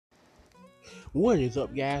What is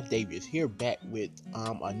up, guys? Davis here, back with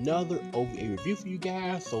another OVA review for you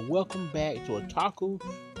guys. So welcome back to Otaku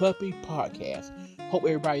Puppy Podcast. Hope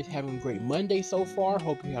everybody's having a great Monday so far.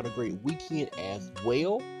 Hope you had a great weekend as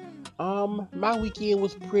well. My weekend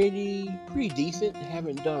was pretty decent.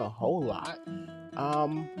 Haven't done a whole lot.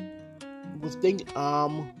 Um,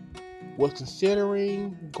 was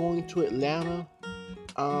considering going to Atlanta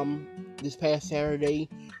this past Saturday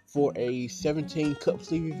for a 17 Cup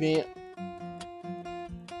Sleeve event.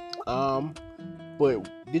 But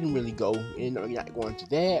didn't really go, and I'm not going to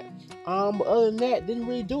that. But other than that, didn't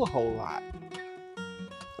really do a whole lot.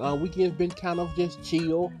 Weekend's been kind of just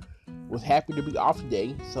chill. Was happy to be off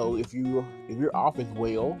today. So if you're off as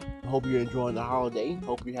well, I hope you're enjoying the holiday.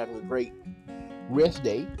 Hope you're having a great rest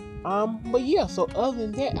day. But yeah, so other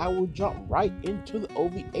than that, I will jump right into the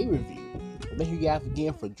OVA review. Thank you guys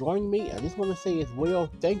again for joining me. I just want to say as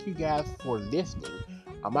well, thank you guys for listening.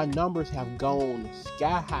 My numbers have gone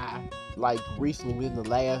sky high, like recently within the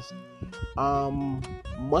last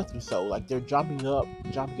month or so. Like they're jumping up.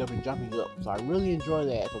 So I really enjoy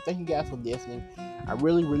that. So thank you guys for listening. I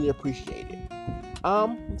really appreciate it.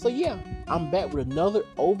 So yeah, I'm back with another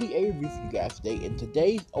OVA review for you guys today. And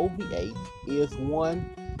today's OVA is one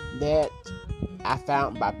that I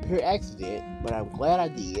found by pure accident, but I'm glad I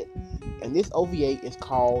did. And this OVA is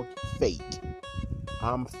called Fake.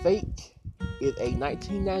 Fake is a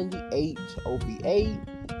 1998 OVA,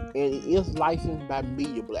 and it is licensed by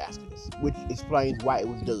Media Blasters, which explains why it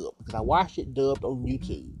was dubbed, because I watched it dubbed on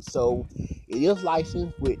YouTube. So it is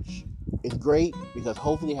licensed, which is great, because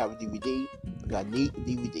hopefully I have a DVD, because I need a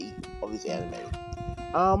DVD of this anime.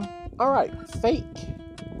 Alright, Fake.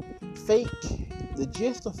 The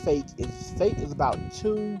gist of Fake is about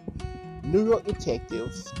two New York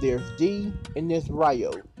detectives. There's D and there's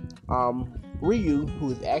Ryu. Ryu,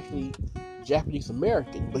 who is actually Japanese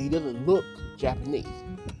American, but he doesn't look Japanese.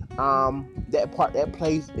 That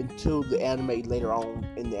plays into the anime later on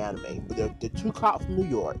in the anime. But they're two cops from New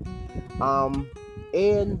York,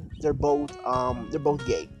 and they're both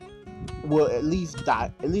gay. Well, at least D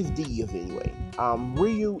is anyway.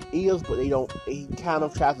 Ryu is, but he kind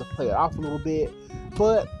of tries to play it off a little bit.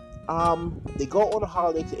 But they go on a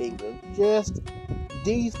holiday to England. Just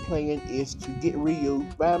D's plan is to get Ryu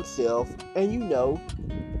by himself, and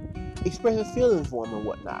express his feelings for him and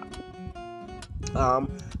whatnot.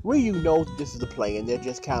 Ryu knows this is the plan. They're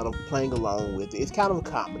just kind of playing along with it. It's kind of a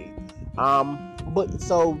comedy. But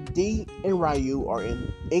so D and Ryu are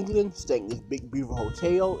in England, staying in this big beautiful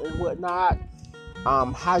hotel and whatnot.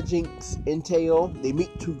 Hijinks entail. They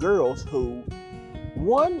meet two girls who,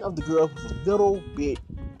 one of the girls was a little bit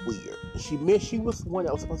weird. She was one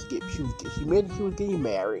that was supposed to she meant she was getting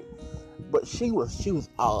married, but she was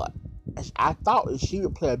odd. I thought that she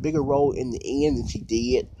would play a bigger role in the end than she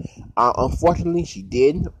did. Unfortunately, she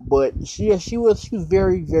didn't. But she was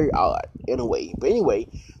very, very odd in a way. But anyway,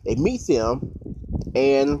 they meet them,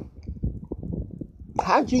 and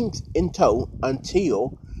hijinks in tow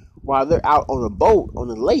until while they're out on a boat on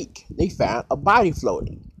the lake, they found a body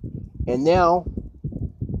floating. And now,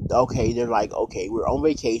 they're like, we're on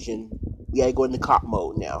vacation. We gotta go into cop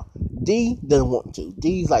mode now. D doesn't want to.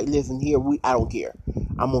 D's like, listen here, I don't care.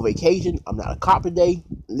 I'm on vacation. I'm not a cop today.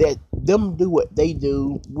 Let them do what they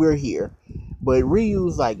do. We're here. But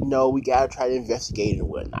Ryu's like, no, we gotta try to investigate and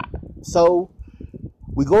whatnot. So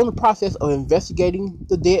we go in the process of investigating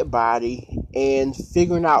the dead body and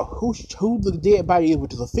figuring out who the dead body is,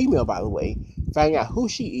 which is a female, by the way. Finding out who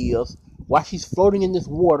she is, why she's floating in this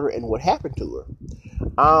water, and what happened to her.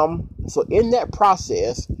 So in that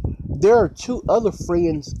process, there are two other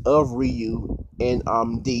friends of Ryu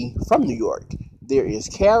and D from New York. There is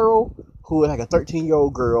Carol, who is like a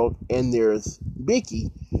 13-year-old girl, and there's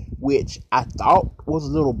Vicky, which I thought was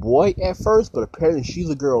a little boy at first, but apparently she's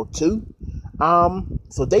a girl too.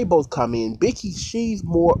 So they both come in. Vicky, she's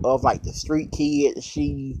more of like the street kid.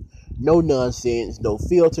 She no nonsense, no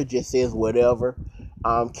filter, just says whatever.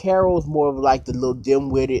 Carol's more of like the little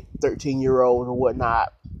dim-witted 13-year-old or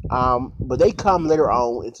whatnot. But they come later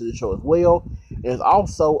on into the show as well. And there's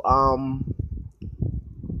also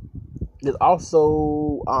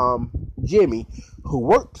Jimmy, who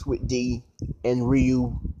works with D and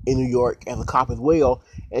Ryu in New York as a cop as well,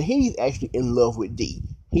 and he's actually in love with D.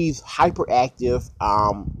 He's hyperactive,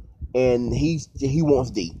 and he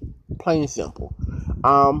wants D, plain and simple.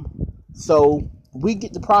 So we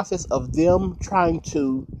get the process of them trying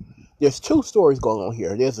to. There's two stories going on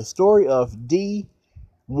here. There's a story of D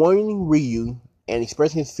wanting Ryu and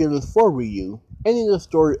expressing his feelings for Ryu, and then the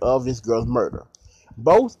story of this girl's murder.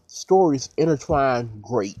 Both stories intertwine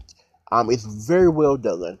great. It's very well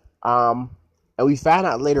done. And we find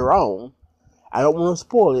out later on, I don't want to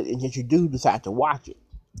spoil it in case you do decide to watch it.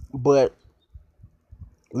 But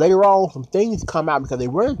later on, some things come out because they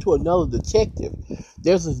run into another detective.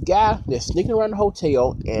 There's this guy that's sneaking around the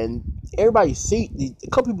hotel, and everybody a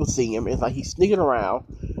couple people see him. It's like he's sneaking around.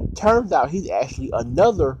 Turns out he's actually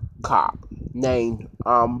another cop named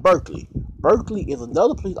Berkeley. Berkeley is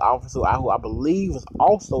another police officer who I believe is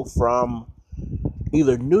also from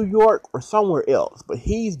either New York or somewhere else, but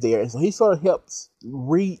he's there, and so he sort of helps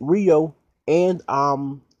Rio and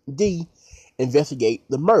D investigate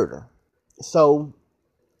the murder. So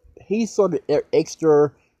he's sort of their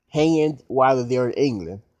extra hand while they're in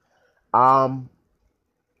England. Fast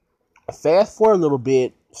forward a little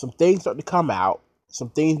bit, some things start to come out, some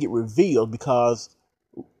things get revealed because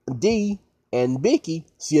D and Vicky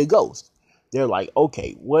see a ghost. They're like,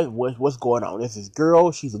 okay, what's going on? There's this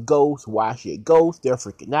girl, she's a ghost. Why is she a ghost? They're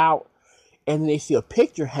freaking out. And then they see a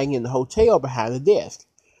picture hanging in the hotel behind the desk.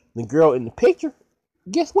 The girl in the picture,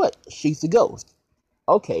 guess what? She's the ghost.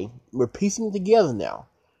 Okay, we're piecing it together now.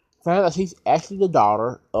 Found out she's actually the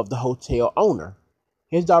daughter of the hotel owner.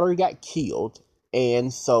 His daughter got killed,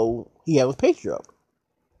 and so he has a picture of her.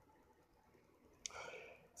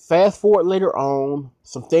 Fast forward later on,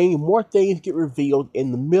 more things get revealed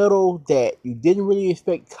in the middle that you didn't really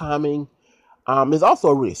expect coming. There's also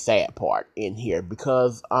a really sad part in here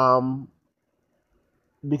because a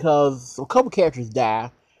couple characters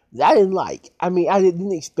die that I didn't like. I mean, I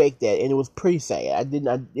didn't expect that, and it was pretty sad.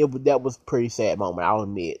 That was a pretty sad moment, I'll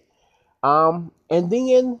admit. And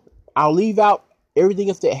then I'll leave out everything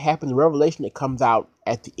else that happened, the revelation that comes out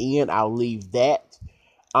at the end. I'll leave that.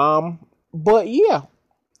 But yeah.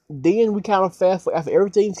 Then we kind of fast forward, after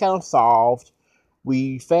everything's kind of solved,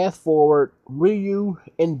 we fast forward, Ryu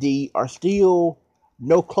and D are still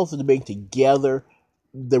no closer to being together.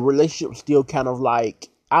 The relationship's still kind of like,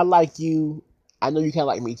 I like you, I know you kind of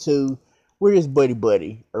like me too, we're just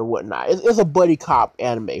buddy or whatnot. It's a buddy cop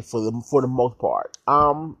anime for the most part.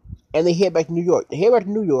 And they head back to New York. They head back to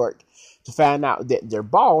New York to find out that their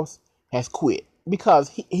boss has quit because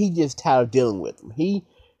he just tired of dealing with them.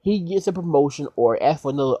 He gets a promotion or asks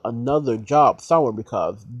for another job somewhere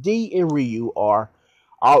because D and Ryu are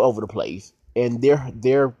all over the place and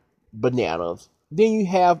they're bananas. Then you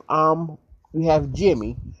have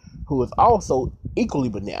Jimmy, who is also equally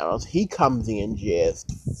bananas. He comes in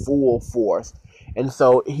just full force, and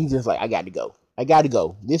so he's just like, I gotta go.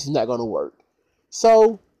 This is not gonna work.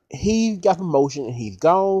 So he got promotion and he's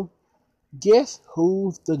gone. Guess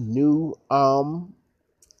who's the new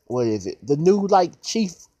what is it? The new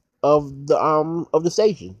chief of the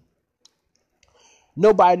station.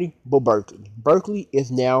 Nobody but Berkeley. Berkeley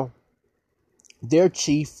is now their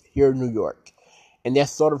chief here in New York. And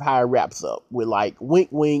that's sort of how it wraps up with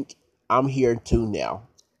wink wink, I'm here too now.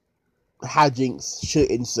 Hijinks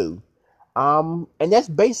should ensue. And that's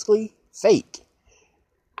basically Fate.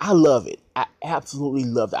 I love it. I absolutely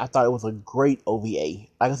loved it. I thought it was a great OVA.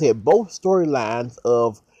 Like I said, both storylines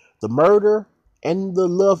of the murder and the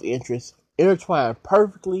love interest intertwined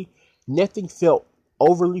perfectly. Nothing felt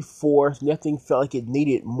overly forced. Nothing felt like it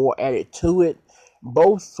needed more added to it.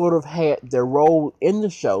 Both sort of had their role in the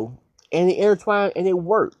show, and it intertwined and it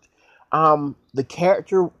worked. The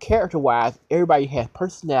character-wise, everybody has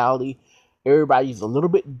personality. Everybody's a little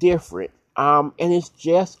bit different. And it's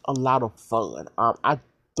just a lot of fun. I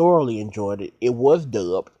thoroughly enjoyed it. It was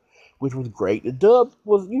dubbed, which was great. The dub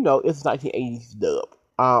was, it's 1980s dub.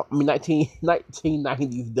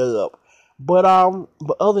 1990s dub. But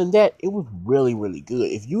other than that, it was really, really good.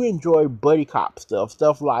 If you enjoy buddy cop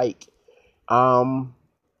stuff like, I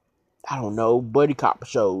don't know, buddy cop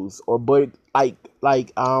shows or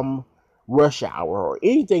Rush Hour or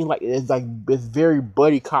anything like it's very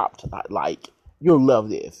buddy cop you'll love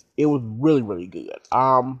this. It was really, really good.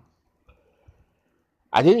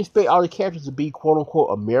 I didn't expect all the characters to be quote unquote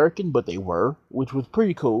American, but they were, which was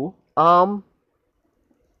pretty cool. And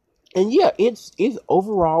yeah, it's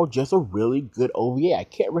overall just a really good OVA. I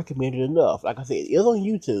can't recommend it enough. Like I said, it is on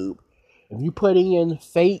YouTube. If you put in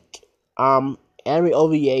fake anime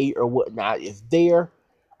OVA or whatnot, it's there.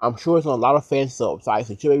 I'm sure it's on a lot of fan sub sites,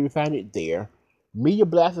 so you'll be able to find it there. Media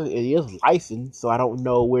Blasters, it is licensed, so I don't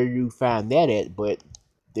know where you find that at, but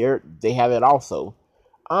they have it also.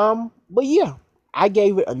 But yeah, I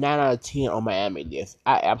gave it a 9 out of 10 on my anime list.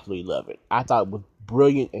 I absolutely love it. I thought it was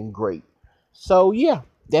brilliant and great. So yeah,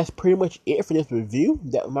 that's pretty much it for this review.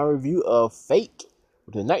 That was my review of Fate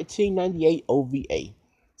with the 1998 OVA.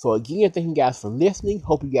 So again, thank you guys for listening.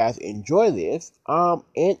 Hope you guys enjoy this.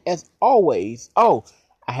 And as always, I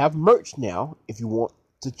have merch now. If you want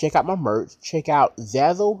to check out my merch, check out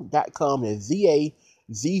Zazzle.com. That's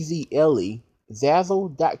Zazzle,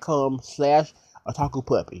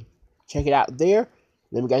 Zazzle.com/otakupuppy. Check it out there.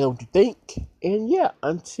 Let me guys know what you think. And yeah,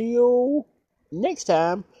 until next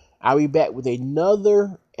time, I'll be back with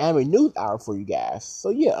another anime news hour for you guys. So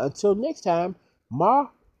yeah, until next time,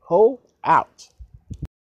 Maho out.